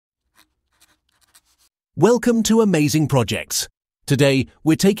Welcome to Amazing Projects. Today,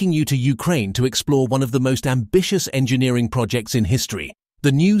 we're taking you to Ukraine to explore one of the most ambitious engineering projects in history,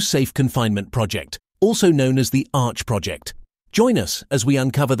 the new Safe Confinement project, also known as the ARCH project. Join us as we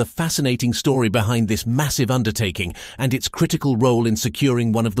uncover the fascinating story behind this massive undertaking and its critical role in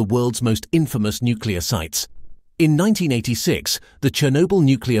securing one of the world's most infamous nuclear sites. In 1986, the Chernobyl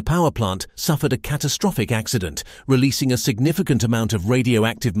Nuclear Power Plant suffered a catastrophic accident, releasing a significant amount of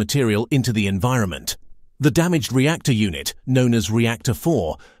radioactive material into the environment. The damaged reactor unit, known as Reactor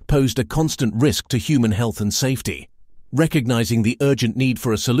 4, posed a constant risk to human health and safety. Recognizing the urgent need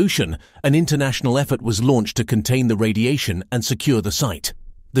for a solution, an international effort was launched to contain the radiation and secure the site.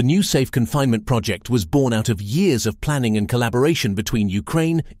 The new Safe Confinement project was born out of years of planning and collaboration between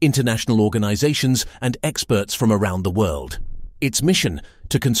Ukraine, international organizations, and experts from around the world. Its mission,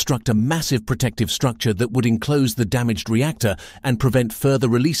 to construct a massive protective structure that would enclose the damaged reactor and prevent further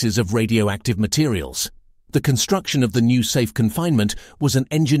releases of radioactive materials. The construction of the new Safe Confinement was an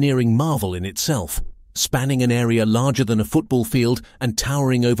engineering marvel in itself. Spanning an area larger than a football field and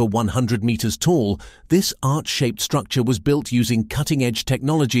towering over 100 meters tall, this arch-shaped structure was built using cutting-edge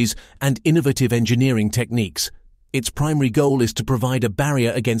technologies and innovative engineering techniques. Its primary goal is to provide a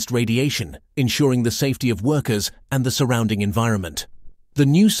barrier against radiation, ensuring the safety of workers and the surrounding environment. The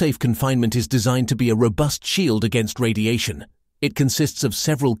new Safe Confinement is designed to be a robust shield against radiation. It consists of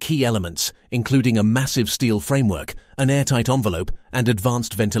several key elements, including a massive steel framework, an airtight envelope, and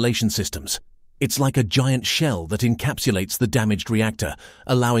advanced ventilation systems. It's like a giant shell that encapsulates the damaged reactor,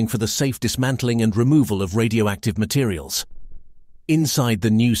 allowing for the safe dismantling and removal of radioactive materials. Inside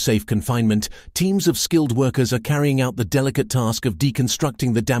the new Safe Confinement, teams of skilled workers are carrying out the delicate task of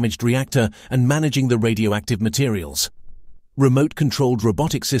deconstructing the damaged reactor and managing the radioactive materials. Remote-controlled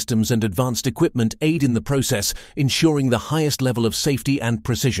robotic systems and advanced equipment aid in the process, ensuring the highest level of safety and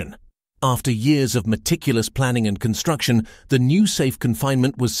precision. After years of meticulous planning and construction, the new Safe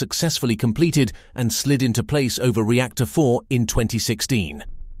Confinement was successfully completed and slid into place over Reactor 4 in 2016.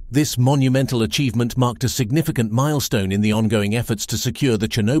 This monumental achievement marked a significant milestone in the ongoing efforts to secure the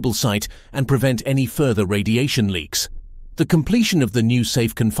Chernobyl site and prevent any further radiation leaks. The completion of the new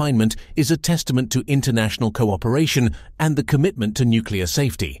Safe Confinement is a testament to international cooperation and the commitment to nuclear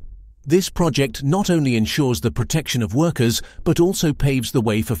safety. This project not only ensures the protection of workers, but also paves the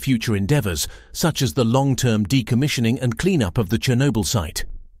way for future endeavors, such as the long-term decommissioning and cleanup of the Chernobyl site.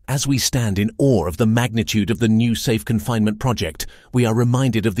 As we stand in awe of the magnitude of the new Safe Confinement project, we are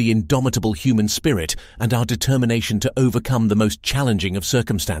reminded of the indomitable human spirit and our determination to overcome the most challenging of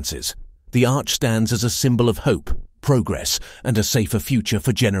circumstances. The Arch stands as a symbol of hope, progress, and a safer future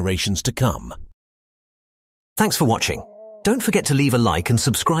for generations to come. Thanks for watching. Don't forget to leave a like and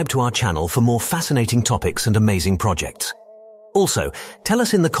subscribe to our channel for more fascinating topics and amazing projects. Also, tell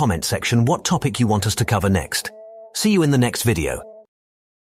us in the comment section what topic you want us to cover next. See you in the next video.